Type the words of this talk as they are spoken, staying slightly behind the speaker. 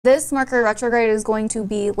This Mercury retrograde is going to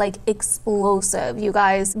be like explosive, you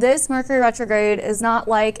guys. This Mercury retrograde is not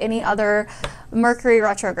like any other Mercury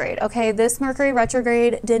retrograde, okay? This Mercury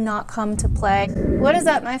retrograde did not come to play. What is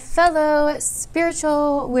up, my fellow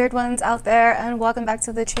spiritual weird ones out there, and welcome back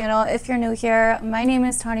to the channel. If you're new here, my name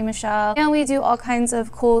is Tawny Michelle, and we do all kinds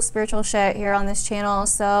of cool spiritual shit here on this channel.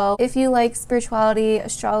 So if you like spirituality,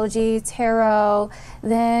 astrology, tarot,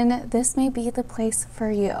 then this may be the place for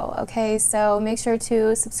you, okay? So make sure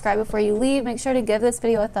to subscribe before you leave. Make sure to give this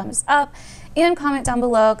video a thumbs up and comment down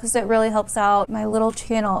below because it really helps out my little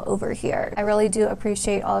channel over here. I really do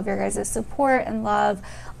appreciate all of your guys' support and love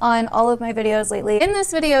on all of my videos lately. In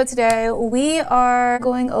this video today, we are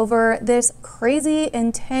going over this crazy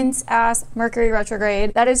intense ass Mercury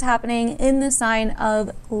retrograde that is happening in the sign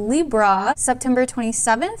of Libra September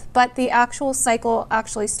 27th, but the actual cycle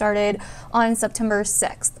actually started on September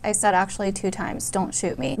 6th. I said actually 2 times, don't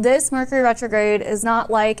shoot me. This Mercury retrograde is not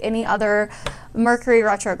like any other Mercury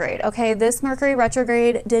retrograde, okay? This Mercury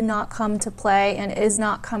retrograde did not come to play and is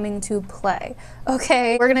not coming to play,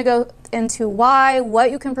 okay? We're gonna go into why,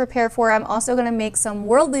 what you can prepare for. I'm also gonna make some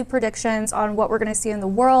worldly predictions on what we're gonna see in the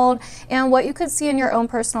world and what you could see in your own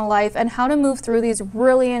personal life and how to move through these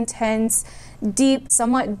really intense, deep,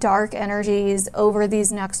 somewhat dark energies over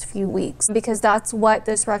these next few weeks, because that's what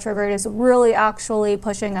this retrograde is really actually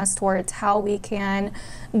pushing us towards, how we can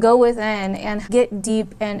go within and get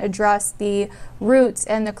deep and address the roots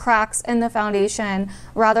and the cracks in the foundation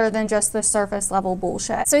rather than just the surface level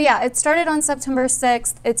bullshit. So yeah, it started on September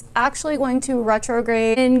 6th. It's actually going to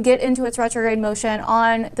retrograde and get into its retrograde motion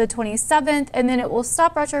on the 27th, and then it will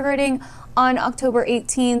stop retrograding on October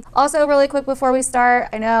 18th. Also, really quick before we start,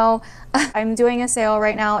 I know I'm doing a sale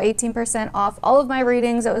right now, 18% off all of my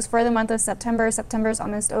readings. It was for the month of September. September's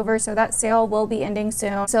almost over, so that sale will be ending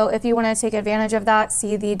soon. So if you want to take advantage of that,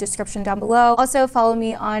 see the description down below. Also, follow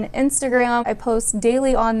me on Instagram. I post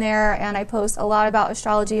daily on there, and I post a lot about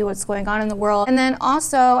astrology, what's going on in the world. And then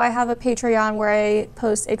also, I have a Patreon where I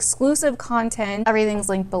post exclusive content. Everything's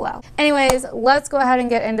linked below. Anyways, let's go ahead and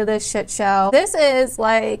get into this shit show. This is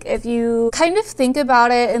like, if you kind of think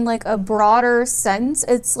about it in like a broader sense,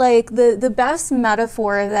 it's like the best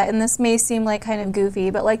metaphor that, and this may seem like kind of goofy,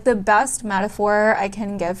 but like the best metaphor I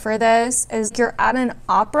can give for this is you're at an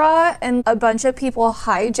opera and a bunch of people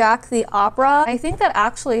hijack the opera. I think that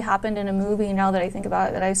actually happened in a movie, now that I think about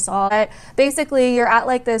it, that I saw. But basically, you're at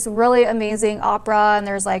like this really amazing opera and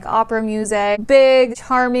there's like opera music, big,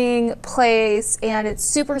 charming place, and it's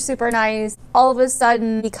super, super nice. All of a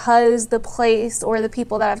sudden, because the place or the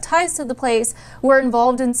people that have ties to the place were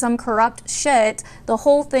involved in some corrupt shit, the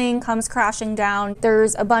whole thing comes crashing down.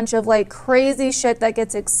 There's a bunch of like crazy shit that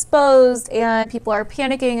gets exposed and people are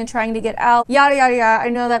panicking and trying to get out, yada yada yada. I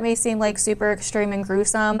know that may seem like super extreme and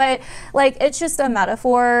gruesome, but like it's just a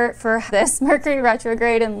metaphor for this Mercury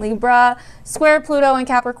retrograde in Libra, square Pluto and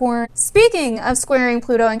Capricorn. Speaking of squaring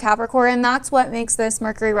Pluto and Capricorn, that's what makes this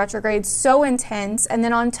Mercury retrograde so intense. And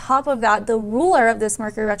then on top of that, the ruler of this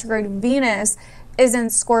Mercury retrograde, Venus, is in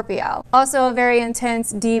Scorpio. Also a very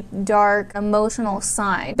intense, deep, dark, emotional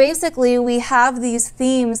sign. Basically, we have these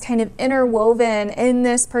themes kind of interwoven in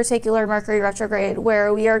this particular Mercury retrograde,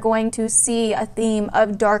 where we are going to see a theme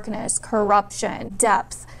of darkness, corruption,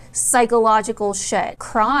 depth, psychological shit,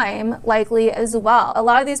 crime likely as well. A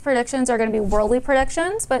lot of these predictions are going to be worldly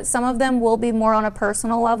predictions, but some of them will be more on a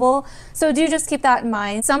personal level. So do just keep that in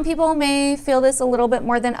mind. Some people may feel this a little bit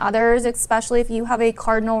more than others, especially if you have a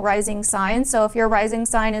cardinal rising sign. So if your rising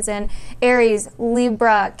sign is in Aries,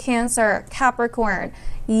 Libra, Cancer, Capricorn,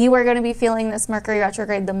 you are going to be feeling this Mercury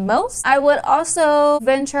retrograde the most. I would also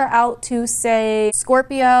venture out to say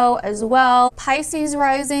Scorpio as well, Pisces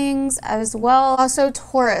risings as well, also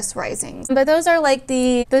Taurus risings. But those are like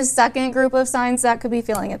the second group of signs that could be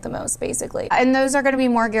feeling it the most, basically. And those are going to be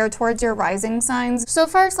more geared towards your rising signs. So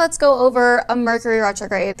first, let's go over a Mercury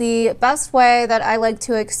retrograde. The best way that I like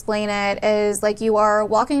to explain it is like you are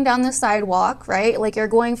walking down the sidewalk, right? Like you're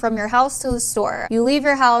going from your house to the store. You leave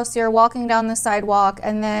your house, you're walking down the sidewalk,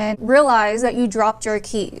 and then realize that you dropped your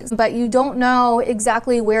keys, but you don't know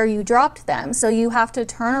exactly where you dropped them. So you have to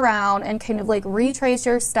turn around and kind of like retrace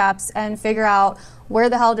your steps and figure out, where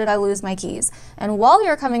the hell did I lose my keys? And while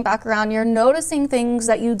you're coming back around, you're noticing things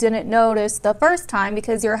that you didn't notice the first time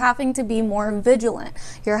because you're having to be more vigilant.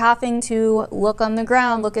 You're having to look on the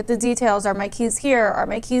ground, look at the details. Are my keys here? Are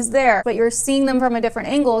my keys there? But you're seeing them from a different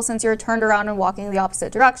angle since you're turned around and walking the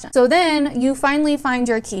opposite direction. So then you finally find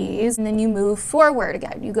your keys and then you move forward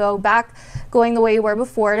again. You go back going the way you were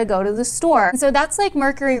before to go to the store. And so that's like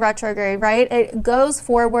Mercury retrograde, right? It goes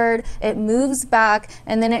forward, it moves back,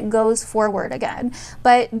 and then it goes forward again.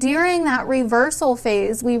 But during that reversal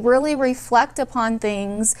phase, we really reflect upon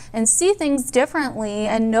things and see things differently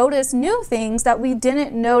and notice new things that we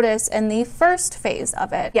didn't notice in the first phase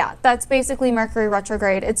of it. Yeah, that's basically Mercury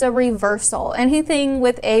retrograde. It's a reversal. Anything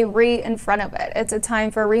with a re in front of it. It's a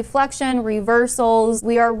time for reflection, reversals.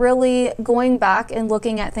 We are really going back and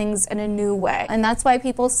looking at things in a new way. And that's why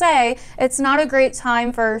people say it's not a great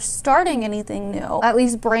time for starting anything new, at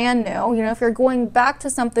least brand new. You know, if you're going back to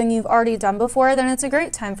something you've already done before, then it's a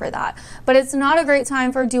great time for that. But it's not a great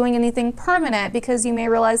time for doing anything permanent, because you may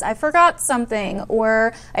realize I forgot something,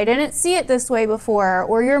 or I didn't see it this way before,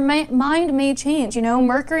 or your mind may change. You know,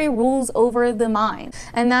 Mercury rules over the mind.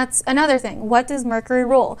 And that's another thing. What does Mercury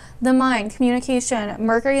rule? The mind, communication.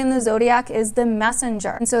 Mercury in the zodiac is the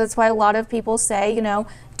messenger. And so that's why a lot of people say, you know,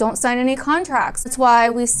 don't sign any contracts. That's why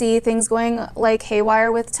we see things going like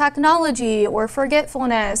haywire with technology or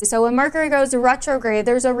forgetfulness. So when Mercury goes retrograde,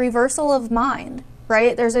 there's a reversal of mind.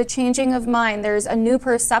 Right? There's a changing of mind. There's a new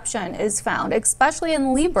perception is found, especially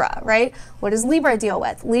in Libra, right? What does Libra deal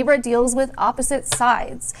with? Libra deals with opposite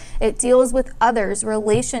sides. It deals with others,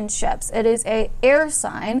 relationships. It is an air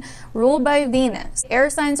sign ruled by Venus. Air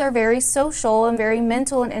signs are very social and very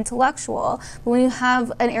mental and intellectual. But when you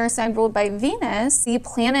have an air sign ruled by Venus, the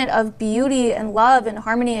planet of beauty and love and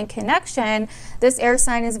harmony and connection, this air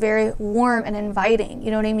sign is very warm and inviting.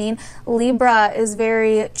 You know what I mean? Libra is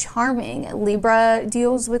very charming. Libra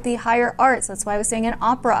deals with the higher arts. That's why I was saying an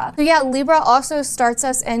opera. So yeah, Libra also starts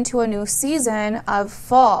us into a new season of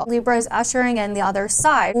fall. Libra is ushering in the other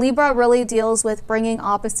side. Libra really deals with bringing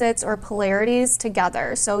opposites or polarities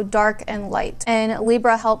together, so dark and light. And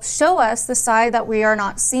Libra helps show us the side that we are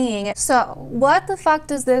not seeing. So what the fuck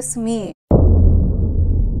does this mean?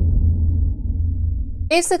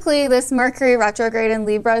 Basically, this Mercury retrograde in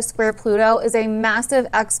Libra square Pluto is a massive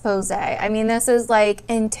expose. I mean, this is like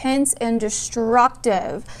intense and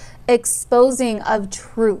destructive exposing of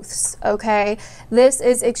truths, okay? This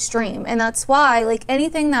is extreme, and that's why, like,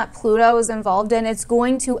 anything that Pluto is involved in, it's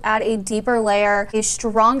going to add a deeper layer, a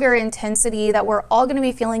stronger intensity that we're all going to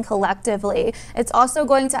be feeling collectively. It's also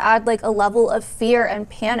going to add like a level of fear and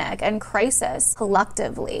panic and crisis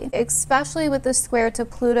collectively, especially with the square to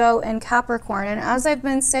Pluto and Capricorn. And as I've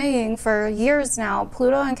been saying for years now,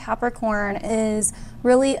 Pluto and Capricorn is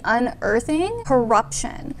really unearthing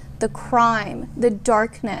corruption, the crime, the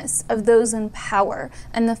darkness of those in power,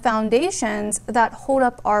 and the foundations that hold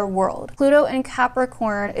up our world. Pluto in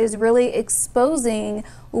Capricorn is really exposing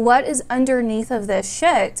what is underneath of this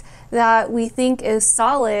shit that we think is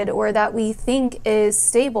solid or that we think is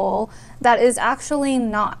stable, that is actually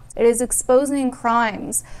not. It is exposing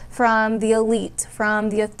crimes from the elite, from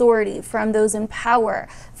the authority, from those in power,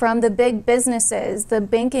 from the big businesses, the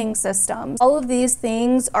banking systems. All of these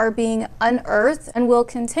things are being unearthed and will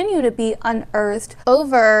continue to be unearthed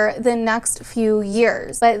over the next few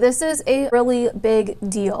years. But this is a really big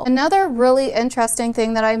deal. Another really interesting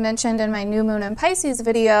thing that I mentioned in my new moon in Pisces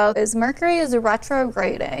video is Mercury is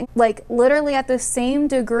retrograding, like literally at the same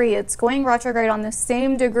degree. It's going retrograde on the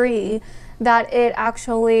same degree that it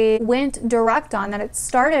actually went direct on, that it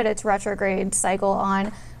started its retrograde cycle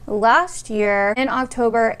on last year in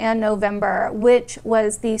October and November, which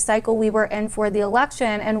was the cycle we were in for the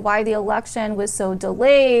election, and why the election was so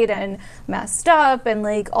delayed and messed up, and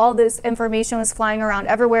like all this information was flying around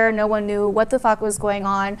everywhere. No one knew what the fuck was going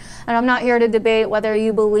on. And I'm not here to debate whether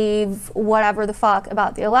you believe whatever the fuck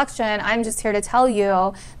about the election. I'm just here to tell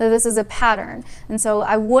you that this is a pattern. And so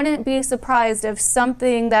I wouldn't be surprised if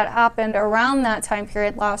something that happened around that time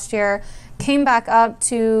period last year came back up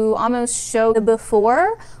to almost show the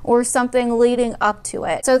before or something leading up to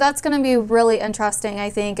it. So that's going to be really interesting, I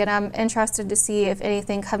think, and I'm interested to see if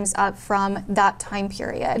anything comes up from that time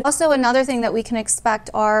period. Also, another thing that we can expect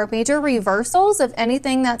are major reversals of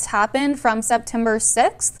anything that's happened from September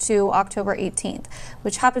 6th to October 18th,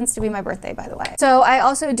 which happens to be my birthday, by the way. So I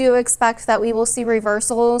also do expect that we will see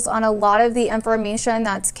reversals on a lot of the information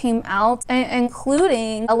that's came out,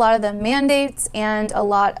 including a lot of the mandates and a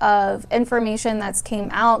lot of information that's came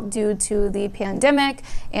out due to the pandemic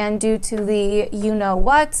and due to the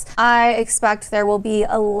you-know-what. I expect there will be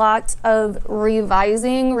a lot of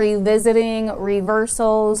revising, revisiting,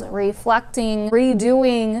 reversals, reflecting,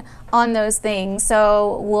 redoing on those things.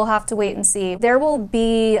 So we'll have to wait and see. There will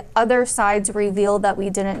be other sides revealed that we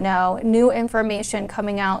didn't know, new information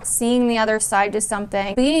coming out, seeing the other side to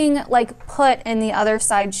something, being like put in the other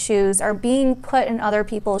side's shoes, or being put in other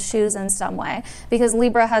people's shoes in some way, because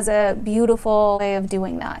Libra has a beautiful way of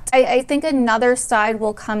doing that. I think another side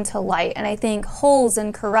will come to light, and I think holes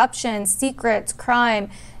and corruption, secrets, crime,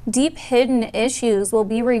 deep hidden issues will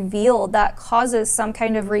be revealed that causes some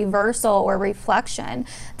kind of reversal or reflection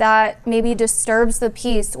that maybe disturbs the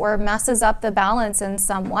peace or messes up the balance in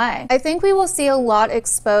some way. I think we will see a lot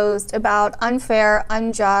exposed about unfair,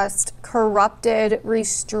 unjust, corrupted,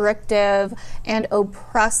 restrictive, and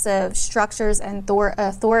oppressive structures and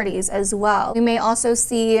authorities as well. We may also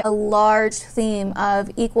see a large theme of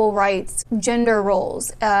equal rights, gender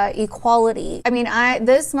roles, equality. I mean,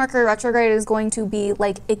 this Mercury retrograde is going to be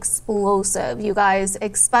like explosive, you guys,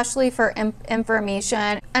 especially for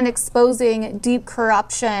information and exposing deep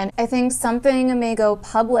corruption. I think something may go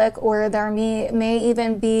public, or there may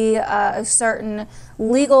even be a certain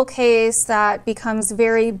legal case that becomes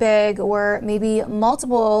very big, or maybe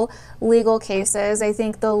multiple legal cases. I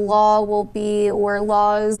think the law will be, or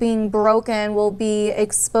laws being broken will be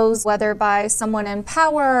exposed, whether by someone in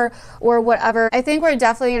power or whatever. I think we're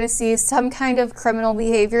definitely going to see some kind of criminal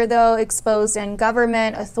behavior though exposed in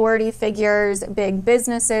government, authority figures, big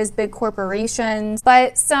businesses, big corporations,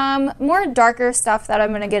 but some more darker stuff that I'm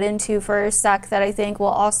going to get into for a sec that I think will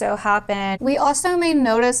also happen. We also may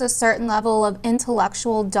notice a certain level of intellectual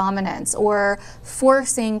dominance, or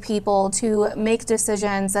forcing people to make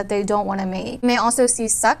decisions that they don't want to make. We may also see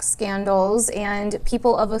sex scandals and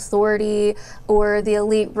people of authority or the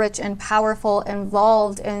elite, rich, and powerful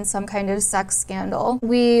involved in some kind of sex scandal.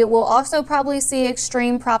 We will also probably see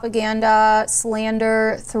extreme propaganda,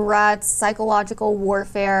 slander, threats, psychological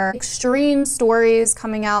warfare, extreme stories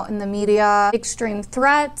coming out in the media, extreme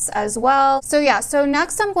threats as well. So yeah, so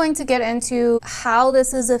next I'm going to get into how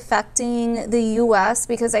this is affecting the US,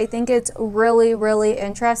 because I think it's really, really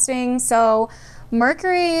interesting. So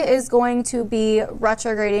Mercury is going to be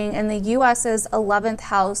retrograding in the US's 11th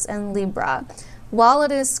house in Libra, while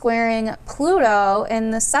it is squaring Pluto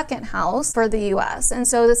in the 2nd house for the US. And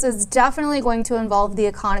so this is definitely going to involve the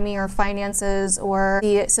economy or finances or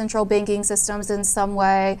the central banking systems in some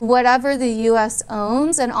way, whatever the US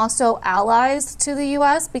owns, and also allies to the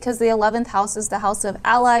US, because the 11th house is the house of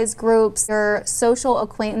allies, groups, your social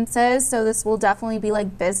acquaintances. So this will definitely be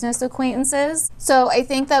like business acquaintances. So I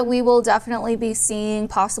think that we will definitely be seeing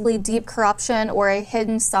possibly deep corruption or a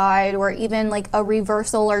hidden side, or even like a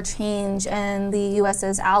reversal or change in the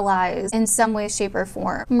US's allies in some way, shape, or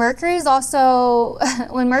form. Mercury is also,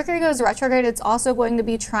 when Mercury goes retrograde, it's also going to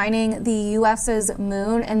be trining the US's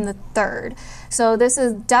moon in the 3rd. So this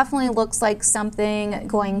is definitely looks like something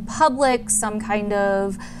going public, some kind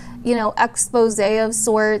of, you know, expose of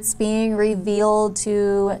sorts being revealed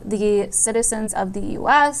to the citizens of the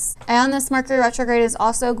US. And this Mercury retrograde is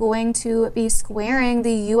also going to be squaring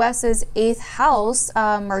the US's 8th house,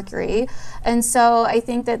 Mercury. And so I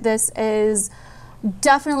think that this is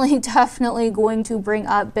definitely going to bring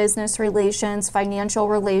up business relations, financial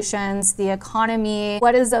relations, the economy,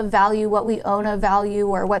 what is of value, what we own of value,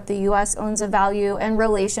 or what the US owns of value in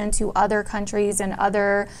relation to other countries and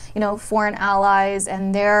other, you know, foreign allies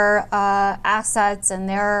and their assets and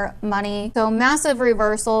their money. So massive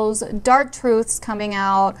reversals, dark truths coming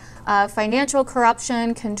out, financial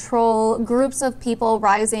corruption, control, groups of people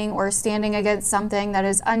rising or standing against something that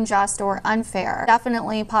is unjust or unfair.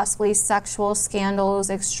 Definitely possibly sexual scandals,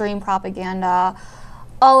 extreme propaganda,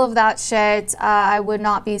 all of that shit. I would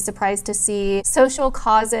not be surprised to see social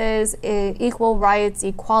causes, equal rights,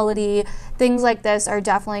 equality, things like this are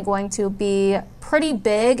definitely going to be pretty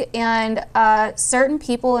big, and certain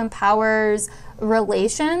people in power's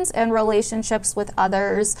relations and relationships with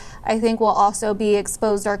others, I think, will also be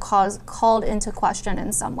exposed or called into question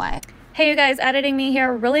in some way. Hey you guys, editing me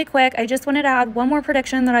here really quick. I just wanted to add one more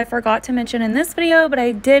prediction that I forgot to mention in this video, but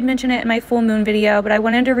I did mention it in my full moon video. But I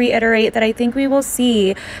wanted to reiterate that I think we will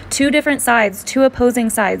see two different sides, two opposing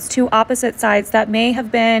sides, two opposite sides that may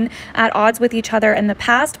have been at odds with each other in the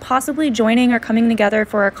past, possibly joining or coming together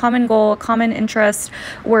for a common goal, common interest,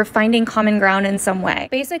 or finding common ground in some way.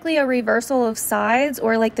 Basically a reversal of sides,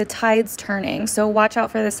 or like the tides turning. So watch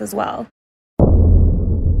out for this as well.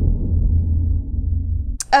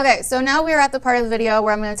 Okay, so now we're at the part of the video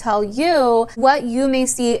where I'm going to tell you what you may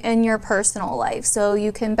see in your personal life. So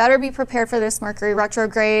you can better be prepared for this Mercury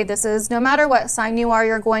retrograde. This is, no matter what sign you are,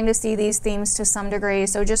 you're going to see these themes to some degree.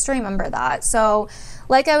 So just remember that. So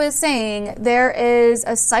like I was saying, there is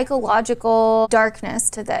a psychological darkness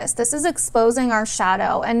to this. This is exposing our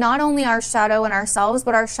shadow, and not only our shadow in ourselves,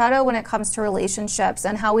 but our shadow when it comes to relationships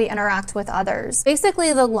and how we interact with others.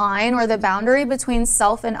 Basically, the line or the boundary between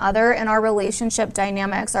self and other in our relationship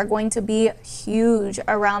dynamics are going to be huge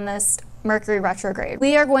around this Mercury retrograde.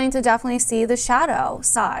 We are going to definitely see the shadow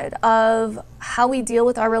side of how we deal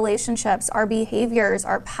with our relationships, our behaviors,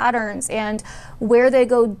 our patterns, and where they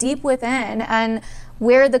go deep within, and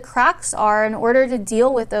where the cracks are in order to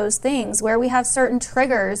deal with those things, where we have certain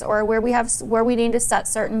triggers, or where we need to set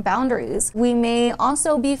certain boundaries. We may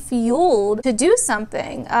also be fueled to do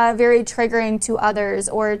something very triggering to others,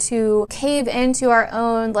 or to cave into our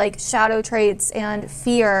own like shadow traits and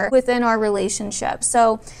fear within our relationship.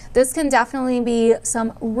 So this can definitely be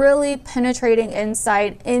some really penetrating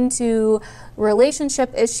insight into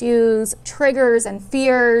relationship issues, triggers, and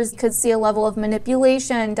fears. You could see a level of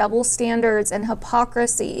manipulation, double standards, and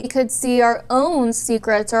hypocrisy. You could see our own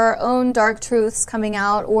secrets or our own dark truths coming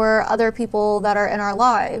out, or other people that are in our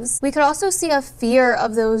lives. We could also see a fear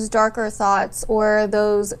of those darker thoughts or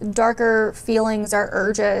those darker feelings or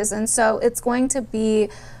urges. And so it's going to be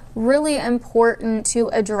really important to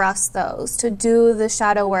address those, to do the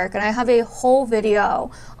shadow work. And I have a whole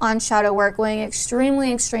video on shadow work going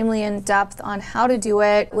extremely in depth on how to do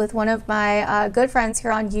it with one of my good friends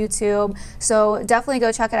here on YouTube. So definitely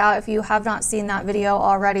go check it out if you have not seen that video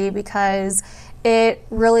already, because it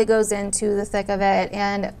really goes into the thick of it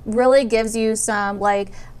and really gives you some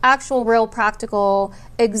like actual real practical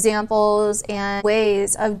examples and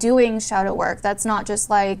ways of doing shadow work that's not just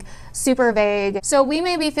like super vague. So we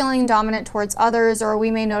may be feeling dominant towards others, or we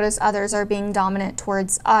may notice others are being dominant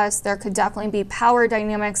towards us. There could definitely be power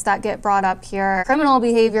dynamics that get brought up here, criminal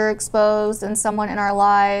behavior exposed in someone in our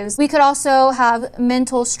lives. We could also have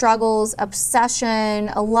mental struggles, obsession,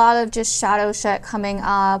 a lot of just shadow shit coming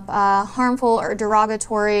up, harmful or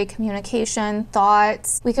derogatory communication,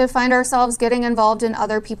 thoughts. We could find ourselves getting involved in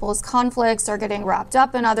other people's conflicts, or getting wrapped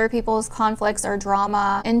up in other people's conflicts or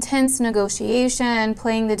drama, intense negotiation,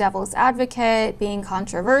 playing the devil's advocate, being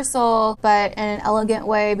controversial, but in an elegant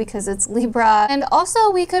way because it's Libra. And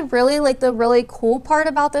also we could really, like, the really cool part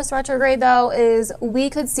about this retrograde though is we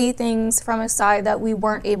could see things from a side that we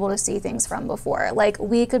weren't able to see things from before. Like,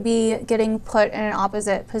 we could be getting put in an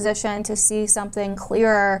opposite position to see something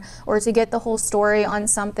clearer, or to get the whole story on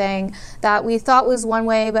something that we thought was one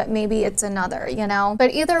way but maybe it's another, you know?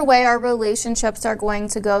 But either way, our relationships are going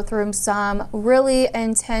to go through some really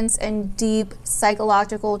intense and deep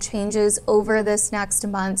psychological changes over this next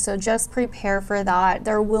month. So just prepare for that.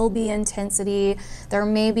 There will be intensity, there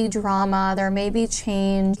may be drama, there may be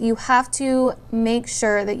change. You have to make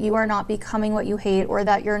sure that you are not becoming what you hate, or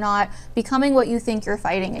that you're not becoming what you think you're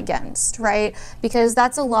fighting against, right? Because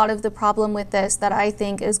that's a lot of the problem with this that I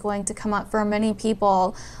think is going to come up for many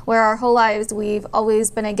people, where our whole lives we've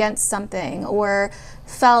always been against something, or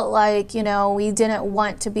felt like, you know, we didn't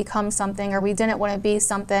want to become something, or we didn't want to be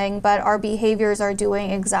something, but our behaviors are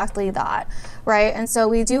doing exactly that, right? And so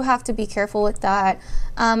we do have to be careful with that.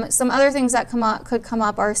 Some other things that could come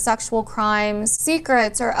up are sexual crimes,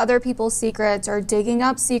 secrets, or other people's secrets, or digging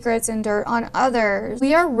up secrets and dirt on others.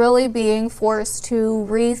 We are really being forced to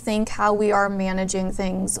rethink how we are managing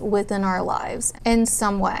things within our lives in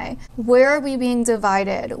some way. Where are we being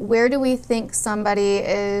divided? Where do we think somebody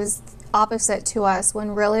is opposite to us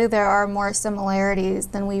when really there are more similarities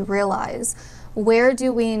than we realize? Where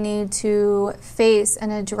do we need to face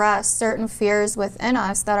and address certain fears within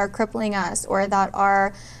us that are crippling us, or that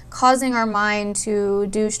are causing our mind to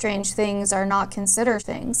do strange things or not consider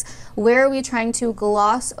things? Where are we trying to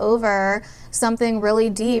gloss over something really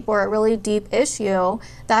deep, or a really deep issue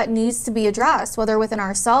that needs to be addressed, whether within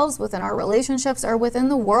ourselves, within our relationships, or within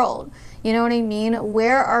the world? You know what I mean?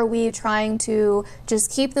 Where are we trying to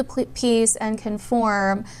just keep the peace and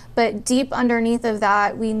conform, but deep underneath of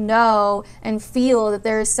that, we know and feel that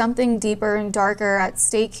there is something deeper and darker at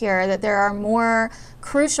stake here, that there are more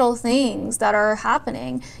crucial things that are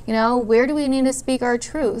happening. You know, where do we need to speak our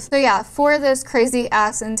truth? So yeah, for this crazy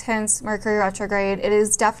ass intense Mercury retrograde, it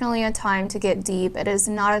is definitely a time to get deep. It is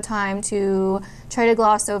not a time to try to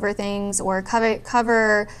gloss over things, or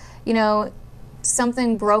cover, you know,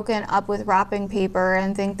 something broken up with wrapping paper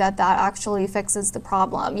and think that that actually fixes the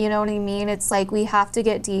problem. You know what I mean? It's like, we have to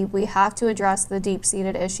get deep, we have to address the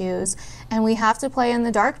deep-seated issues, and we have to play in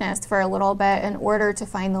the darkness for a little bit in order to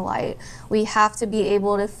find the light. We have to be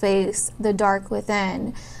able to face the dark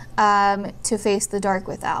within, to face the dark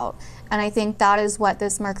without. And I think that is what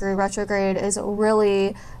this Mercury retrograde is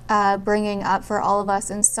really bringing up for all of us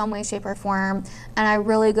in some way, shape, or form. And I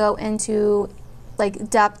really go into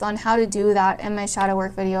like depth on how to do that in my shadow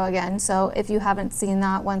work video again. So if you haven't seen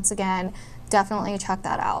that, once again, definitely check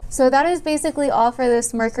that out. So that is basically all for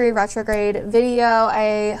this Mercury retrograde video.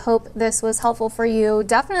 I hope this was helpful for you.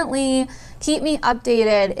 Definitely keep me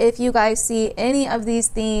updated if you guys see any of these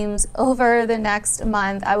themes over the next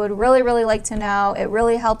month. I would really, really like to know. It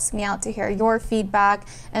really helps me out to hear your feedback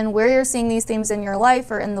and where you're seeing these themes in your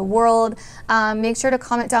life or in the world. Make sure to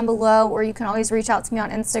comment down below, or you can always reach out to me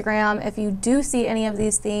on Instagram if you do see any of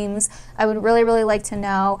these themes. I would really, really like to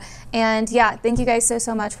know. And yeah, thank you guys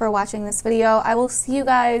so much for watching this video. I will see you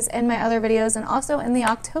guys in my other videos and also in the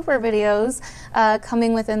October videos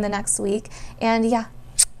coming within the next week. And yeah,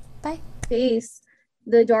 bye. Face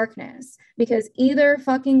the darkness, because either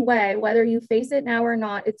fucking way, whether you face it now or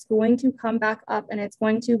not, it's going to come back up and it's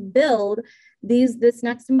going to build this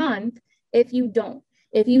next month if you don't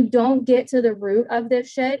get to the root of this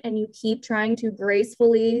shit and you keep trying to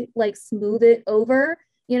gracefully like smooth it over,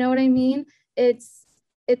 you know what I mean? It's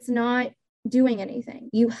not doing anything.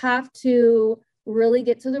 You have to really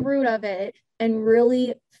get to the root of it and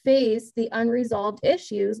really face the unresolved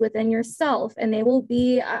issues within yourself. And they will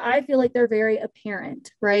be, I feel like they're very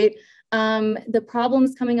apparent, right? The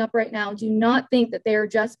problems coming up right now, do not think that they are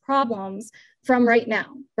just problems from right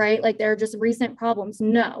now, right? Like they're just recent problems.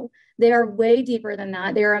 No, they are way deeper than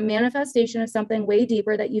that. They are a manifestation of something way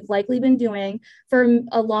deeper that you've likely been doing for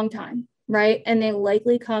a long time, right? And they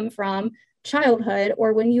likely come from childhood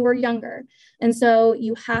or when you were younger. And so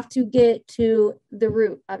you have to get to the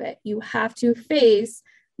root of it. You have to face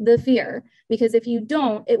the fear, because if you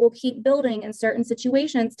don't, it will keep building in certain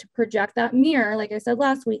situations to project that mirror. Like I said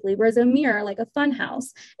last week, Libra is a mirror, like a fun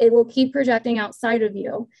house. It will keep projecting outside of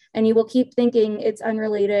you and you will keep thinking it's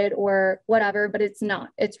unrelated or whatever, but it's not.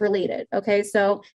 It's related. Okay. So